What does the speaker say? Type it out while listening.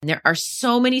There are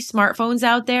so many smartphones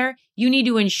out there. You need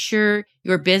to ensure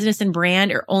your business and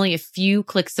brand are only a few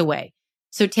clicks away.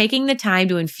 So taking the time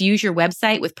to infuse your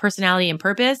website with personality and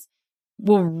purpose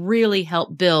will really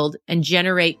help build and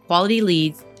generate quality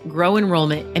leads, grow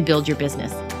enrollment, and build your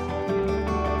business.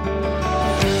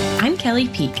 I'm Kelly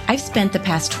Peak. I've spent the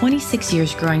past 26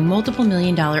 years growing multiple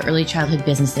million-dollar early childhood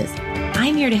businesses.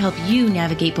 I'm here to help you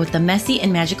navigate both the messy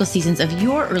and magical seasons of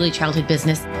your early childhood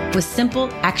business with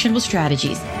simple, actionable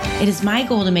strategies. It is my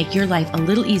goal to make your life a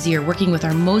little easier working with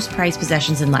our most prized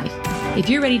possessions in life. If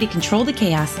you're ready to control the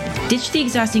chaos, ditch the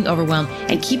exhausting overwhelm,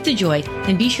 and keep the joy,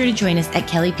 then be sure to join us at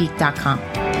kellypeak.com.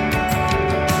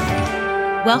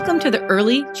 Welcome to the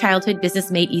Early Childhood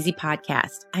Business Made Easy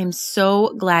podcast. I'm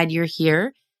so glad you're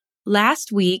here.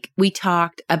 Last week, we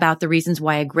talked about the reasons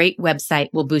why a great website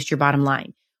will boost your bottom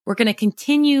line. We're going to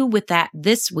continue with that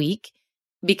this week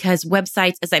because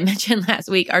websites, as I mentioned last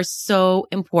week, are so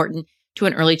important to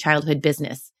an early childhood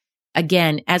business.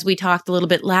 Again, as we talked a little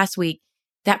bit last week,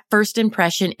 that first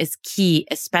impression is key,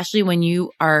 especially when you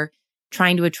are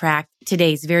trying to attract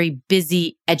today's very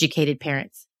busy, educated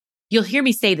parents. You'll hear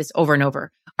me say this over and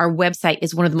over. Our website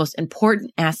is one of the most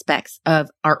important aspects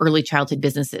of our early childhood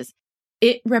businesses.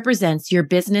 It represents your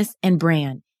business and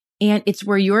brand, and it's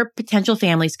where your potential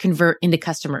families convert into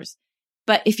customers.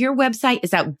 But if your website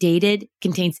is outdated,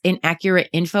 contains inaccurate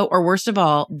info, or worst of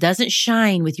all, doesn't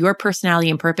shine with your personality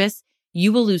and purpose,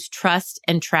 you will lose trust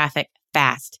and traffic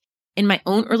fast. In my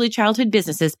own early childhood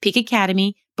businesses, Peak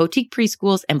Academy, Boutique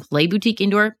Preschools, and Play Boutique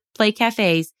Indoor Play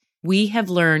Cafes, we have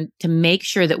learned to make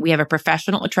sure that we have a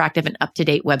professional, attractive, and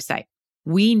up-to-date website.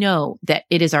 We know that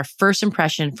it is our first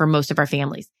impression for most of our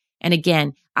families. And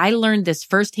again, I learned this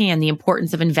firsthand, the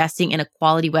importance of investing in a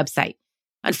quality website.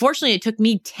 Unfortunately, it took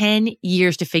me 10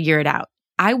 years to figure it out.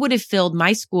 I would have filled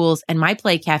my schools and my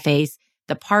play cafes,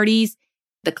 the parties,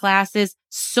 the classes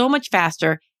so much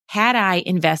faster had I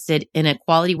invested in a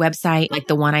quality website like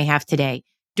the one I have today.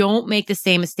 Don't make the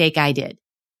same mistake I did.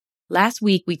 Last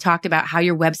week, we talked about how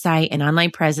your website and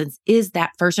online presence is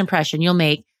that first impression you'll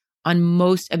make on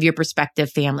most of your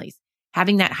prospective families.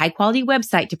 Having that high quality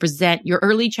website to present your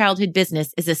early childhood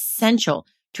business is essential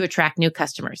to attract new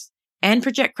customers and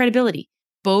project credibility,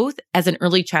 both as an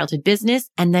early childhood business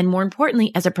and then more importantly,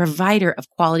 as a provider of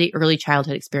quality early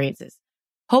childhood experiences.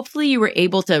 Hopefully you were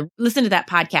able to listen to that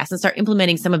podcast and start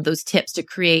implementing some of those tips to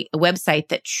create a website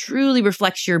that truly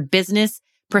reflects your business,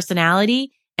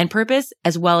 personality, and purpose,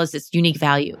 as well as its unique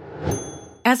value.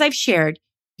 As I've shared,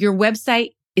 your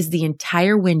website is the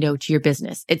entire window to your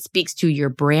business. It speaks to your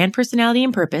brand personality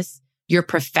and purpose, your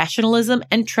professionalism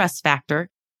and trust factor,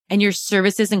 and your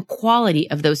services and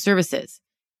quality of those services,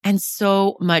 and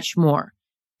so much more.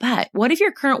 But what if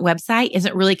your current website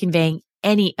isn't really conveying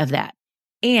any of that?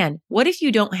 And what if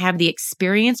you don't have the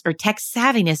experience or tech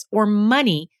savviness or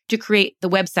money to create the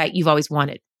website you've always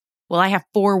wanted? Well, I have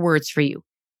 4 words for you.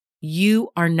 You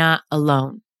are not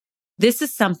alone. This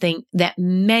is something that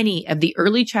many of the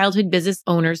early childhood business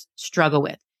owners struggle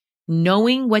with,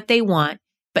 knowing what they want,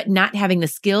 but not having the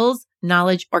skills,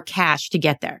 knowledge, or cash to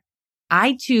get there.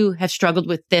 I too have struggled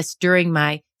with this during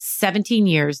my 17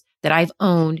 years that I've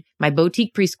owned my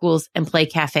boutique preschools and play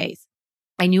cafes.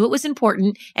 I knew it was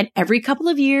important, and every couple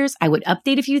of years I would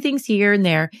update a few things here and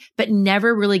there, but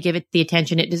never really give it the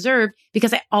attention it deserved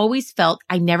because I always felt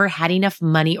I never had enough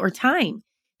money or time.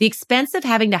 The expense of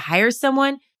having to hire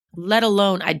someone, let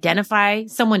alone identify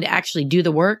someone to actually do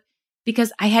the work,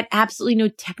 because I had absolutely no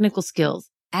technical skills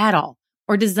at all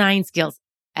or design skills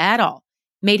at all,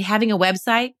 made having a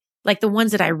website like the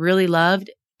ones that I really loved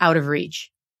out of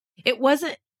reach. It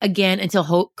wasn't, again,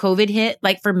 until COVID hit,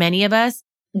 like for many of us,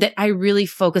 that I really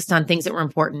focused on things that were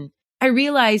important. I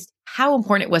realized how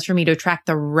important it was for me to attract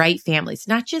the right families,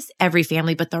 not just every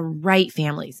family, but the right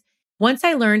families. Once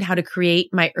I learned how to create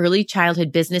my early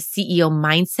childhood business CEO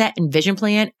mindset and vision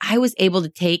plan, I was able to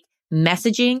take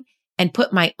messaging and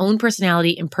put my own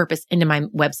personality and purpose into my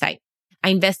website. I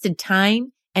invested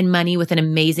time and money with an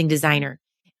amazing designer.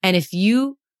 And if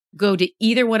you go to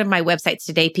either one of my websites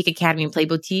today, Peak Academy and Play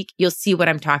Boutique, you'll see what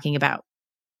I'm talking about.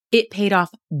 It paid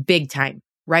off big time.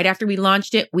 Right after we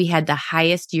launched it, we had the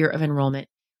highest year of enrollment.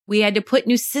 We had to put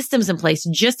new systems in place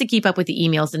just to keep up with the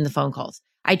emails and the phone calls.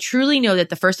 I truly know that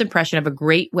the first impression of a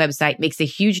great website makes a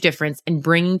huge difference in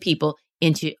bringing people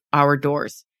into our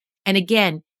doors. And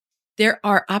again, there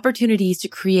are opportunities to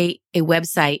create a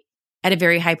website at a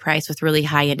very high price with really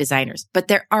high-end designers, but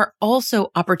there are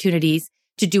also opportunities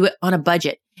to do it on a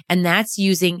budget. And that's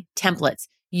using templates,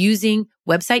 using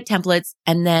website templates,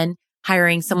 and then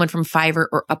hiring someone from Fiverr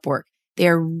or Upwork.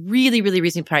 They're really, really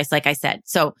reasonably priced, like I said.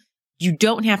 So you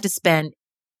don't have to spend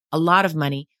a lot of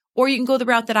money Or you can go the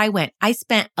route that I went. I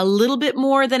spent a little bit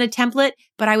more than a template,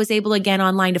 but I was able again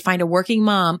online to find a working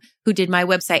mom who did my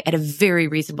website at a very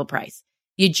reasonable price.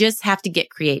 You just have to get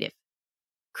creative.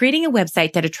 Creating a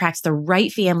website that attracts the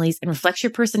right families and reflects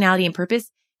your personality and purpose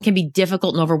can be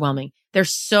difficult and overwhelming.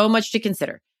 There's so much to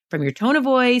consider, from your tone of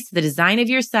voice, the design of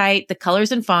your site, the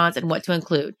colors and fonts, and what to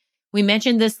include. We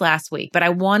mentioned this last week, but I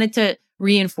wanted to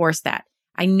reinforce that.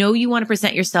 I know you want to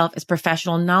present yourself as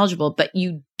professional and knowledgeable, but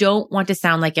you don't want to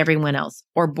sound like everyone else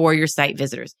or bore your site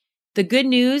visitors. The good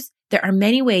news, there are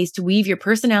many ways to weave your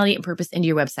personality and purpose into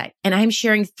your website, and I'm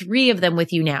sharing 3 of them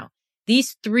with you now.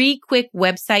 These 3 quick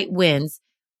website wins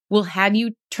will have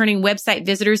you turning website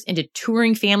visitors into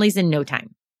touring families in no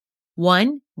time.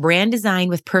 1, brand design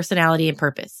with personality and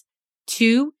purpose.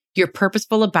 2, your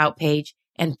purposeful about page.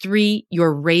 And 3,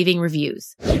 your raving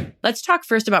reviews. Let's talk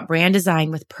first about brand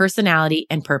design with personality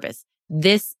and purpose.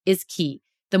 This is key.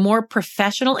 The more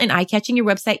professional and eye-catching your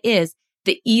website is,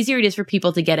 the easier it is for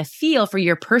people to get a feel for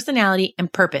your personality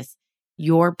and purpose,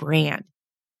 your brand.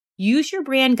 Use your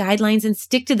brand guidelines and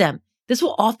stick to them. This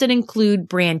will often include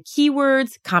brand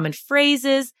keywords, common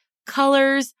phrases,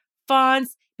 colors,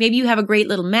 fonts. Maybe you have a great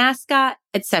little mascot,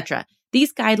 etc.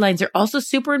 These guidelines are also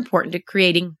super important to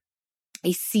creating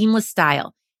a seamless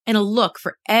style and a look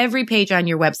for every page on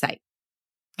your website.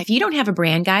 If you don't have a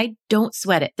brand guide, don't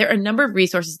sweat it. There are a number of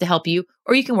resources to help you,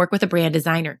 or you can work with a brand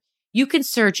designer. You can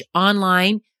search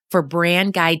online for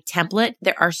brand guide template.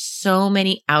 There are so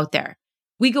many out there.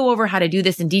 We go over how to do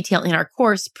this in detail in our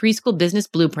course, Preschool Business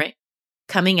Blueprint,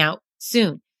 coming out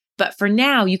soon. But for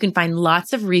now, you can find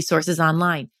lots of resources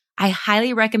online. I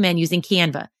highly recommend using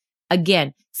Canva.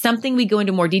 Again, something we go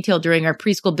into more detail during our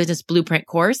Preschool Business Blueprint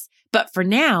course. But for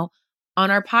now,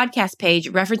 on our podcast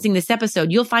page referencing this episode,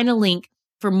 you'll find a link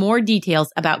for more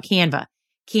details about Canva.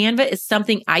 Canva is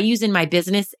something I use in my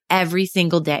business every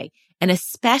single day, and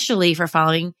especially for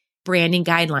following branding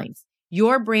guidelines.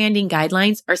 Your branding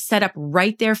guidelines are set up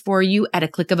right there for you at a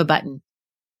click of a button.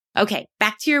 Okay,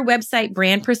 back to your website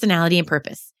brand personality and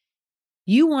purpose.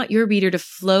 You want your reader to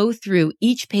flow through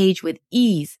each page with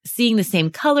ease, seeing the same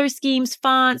color schemes,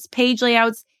 fonts, page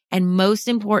layouts, and most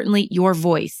importantly, your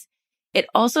voice. It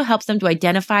also helps them to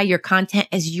identify your content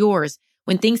as yours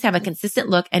when things have a consistent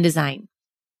look and design.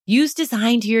 Use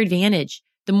design to your advantage.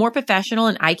 The more professional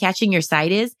and eye-catching your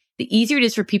site is, the easier it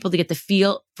is for people to get the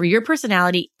feel for your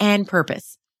personality and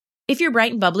purpose. If you're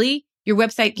bright and bubbly, your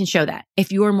website can show that.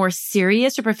 If you are more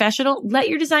serious or professional, let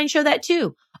your design show that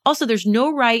too. Also, there's no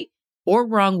right or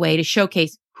wrong way to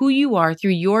showcase who you are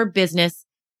through your business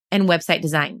and website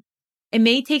design. It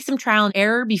may take some trial and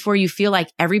error before you feel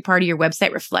like every part of your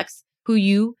website reflects who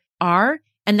you are,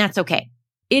 and that's okay.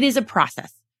 It is a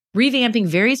process. Revamping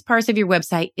various parts of your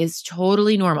website is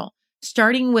totally normal.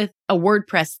 Starting with a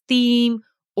WordPress theme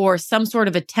or some sort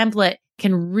of a template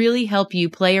can really help you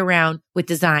play around with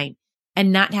design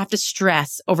and not have to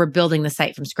stress over building the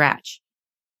site from scratch.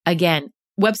 Again,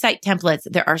 website templates,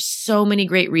 there are so many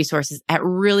great resources at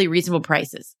really reasonable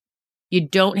prices. You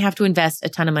don't have to invest a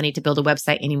ton of money to build a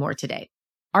website anymore today.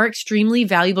 Our extremely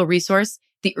valuable resource,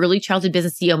 the Early Childhood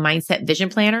Business CEO Mindset Vision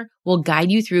Planner, will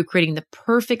guide you through creating the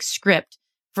perfect script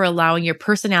for allowing your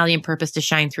personality and purpose to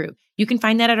shine through. You can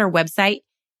find that at our website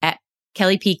at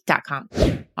kellypeak.com.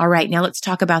 All right, now let's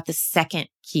talk about the second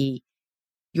key,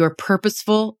 your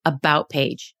purposeful about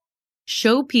page.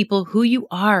 Show people who you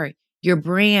are, your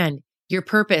brand, your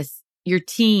purpose, your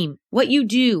team, what you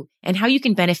do, and how you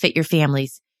can benefit your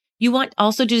families. You want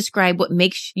also to describe what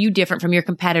makes you different from your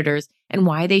competitors and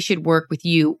why they should work with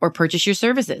you or purchase your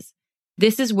services.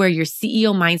 This is where your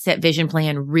CEO Mindset Vision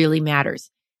Plan really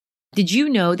matters. Did you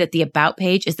know that the About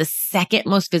page is the second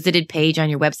most visited page on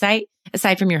your website,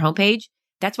 aside from your homepage?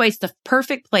 That's why it's the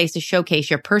perfect place to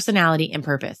showcase your personality and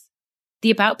purpose.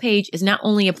 The About page is not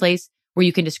only a place where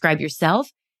you can describe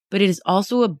yourself, but it is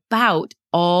also about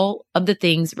all of the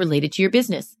things related to your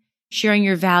business. Sharing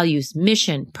your values,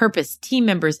 mission, purpose, team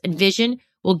members, and vision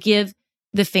will give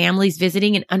the families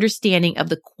visiting an understanding of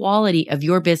the quality of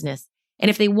your business and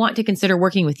if they want to consider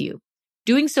working with you.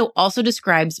 Doing so also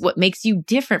describes what makes you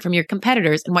different from your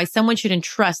competitors and why someone should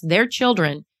entrust their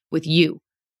children with you.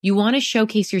 You want to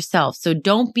showcase yourself, so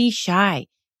don't be shy.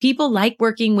 People like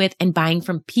working with and buying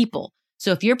from people.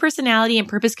 So if your personality and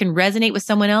purpose can resonate with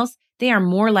someone else, they are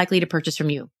more likely to purchase from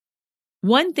you.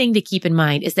 One thing to keep in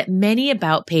mind is that many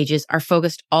About pages are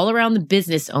focused all around the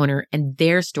business owner and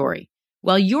their story.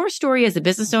 While your story as a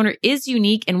business owner is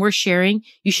unique and worth sharing,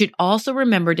 you should also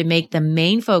remember to make the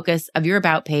main focus of your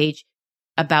About page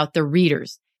about the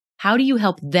readers. How do you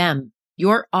help them,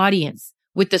 your audience,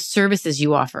 with the services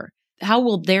you offer? How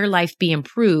will their life be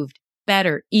improved,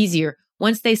 better, easier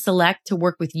once they select to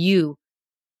work with you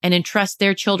and entrust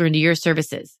their children to your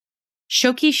services.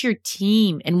 Showcase your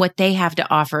team and what they have to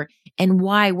offer and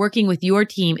why working with your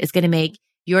team is going to make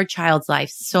your child's life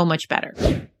so much better.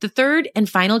 The third and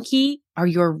final key are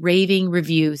your raving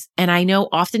reviews. And I know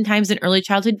oftentimes in early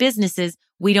childhood businesses,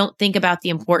 we don't think about the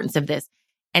importance of this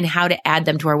and how to add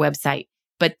them to our website.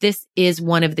 But this is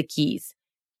one of the keys.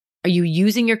 Are you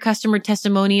using your customer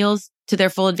testimonials to their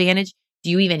full advantage? Do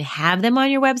you even have them on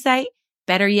your website?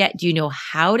 Better yet, do you know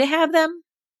how to have them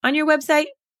on your website?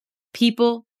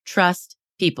 People trust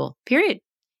people, period.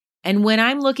 And when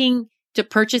I'm looking to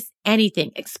purchase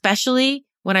anything, especially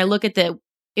when I look at the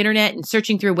internet and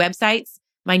searching through websites,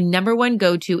 my number one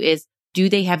go-to is, do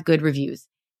they have good reviews?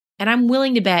 And I'm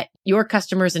willing to bet your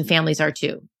customers and families are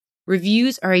too.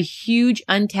 Reviews are a huge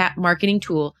untapped marketing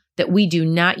tool that we do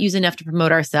not use enough to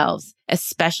promote ourselves,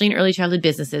 especially in early childhood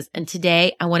businesses. And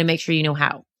today I want to make sure you know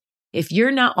how. If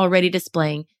you're not already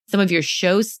displaying some of your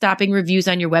show-stopping reviews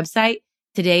on your website,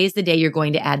 today is the day you're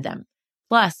going to add them.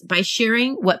 Plus, by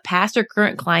sharing what past or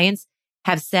current clients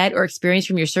have said or experienced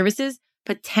from your services,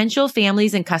 potential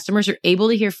families and customers are able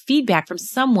to hear feedback from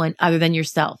someone other than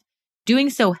yourself. Doing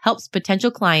so helps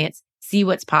potential clients see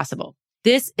what's possible.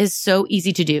 This is so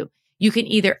easy to do. You can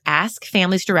either ask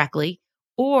families directly,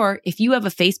 or if you have a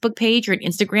Facebook page or an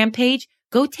Instagram page,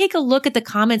 go take a look at the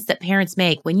comments that parents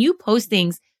make. When you post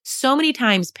things, so many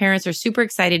times parents are super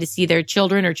excited to see their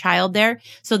children or child there,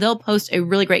 so they'll post a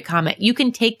really great comment. You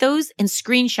can take those and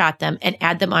screenshot them and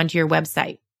add them onto your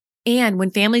website. And when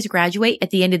families graduate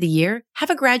at the end of the year, have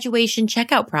a graduation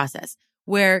checkout process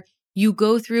where you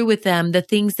go through with them the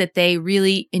things that they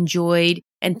really enjoyed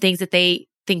and things that they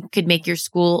think could make your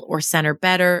school or center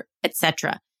better,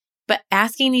 etc. But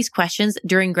asking these questions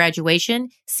during graduation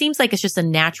seems like it's just a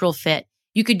natural fit.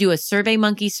 You could do a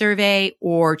SurveyMonkey survey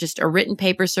or just a written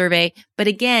paper survey. But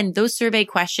again, those survey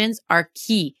questions are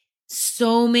key.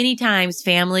 So many times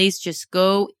families just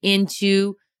go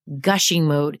into gushing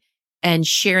mode and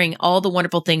sharing all the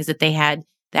wonderful things that they had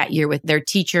that year with their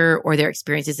teacher or their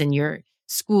experiences in your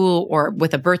school or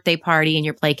with a birthday party in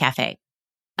your play cafe.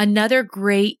 Another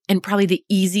great and probably the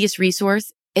easiest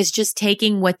resource is just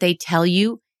taking what they tell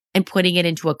you and putting it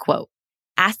into a quote.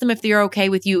 Ask them if they're okay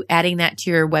with you adding that to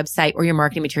your website or your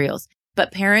marketing materials.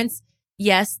 But parents,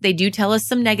 yes, they do tell us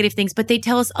some negative things, but they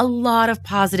tell us a lot of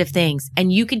positive things.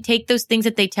 And you can take those things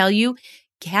that they tell you,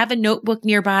 have a notebook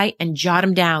nearby and jot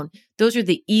them down. Those are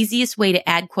the easiest way to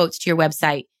add quotes to your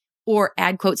website or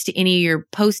add quotes to any of your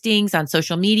postings on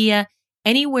social media.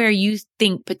 Anywhere you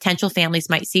think potential families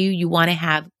might see you, you want to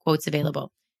have quotes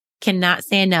available. Cannot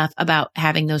say enough about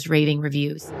having those raving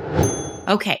reviews.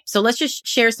 Okay, so let's just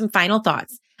share some final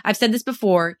thoughts. I've said this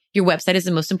before, your website is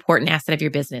the most important asset of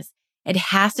your business. It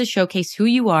has to showcase who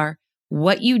you are,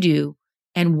 what you do,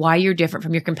 and why you're different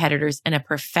from your competitors in a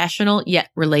professional yet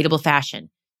relatable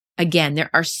fashion. Again, there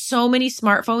are so many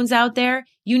smartphones out there.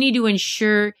 You need to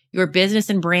ensure your business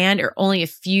and brand are only a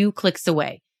few clicks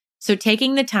away. So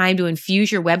taking the time to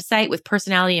infuse your website with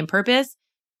personality and purpose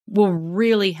will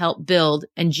really help build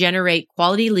and generate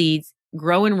quality leads,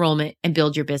 grow enrollment, and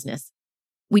build your business.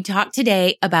 We talked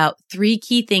today about 3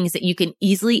 key things that you can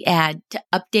easily add to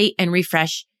update and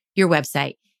refresh your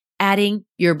website. Adding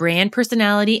your brand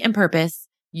personality and purpose,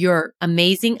 your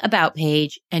amazing about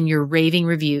page, and your raving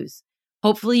reviews.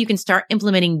 Hopefully you can start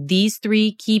implementing these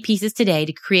 3 key pieces today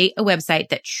to create a website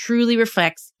that truly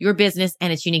reflects your business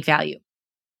and its unique value.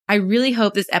 I really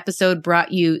hope this episode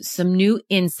brought you some new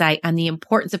insight on the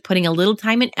importance of putting a little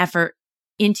time and effort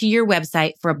into your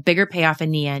website for a bigger payoff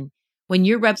in the end. When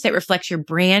your website reflects your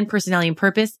brand, personality, and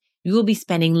purpose, you will be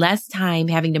spending less time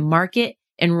having to market,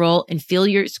 enroll, and fill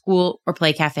your school or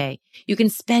play cafe. You can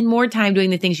spend more time doing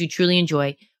the things you truly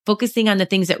enjoy, focusing on the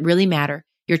things that really matter,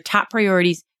 your top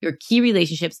priorities, your key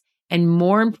relationships, and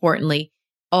more importantly,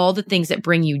 all the things that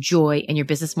bring you joy and your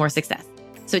business more success.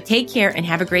 So take care and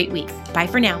have a great week. Bye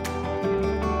for now.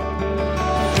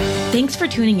 Thanks for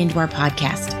tuning into our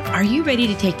podcast. Are you ready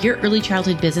to take your early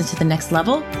childhood business to the next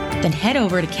level? Then head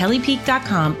over to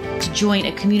kellypeak.com to join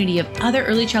a community of other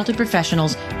early childhood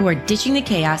professionals who are ditching the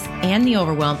chaos and the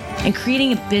overwhelm and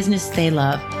creating a business they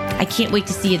love. I can't wait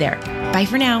to see you there. Bye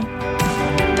for now.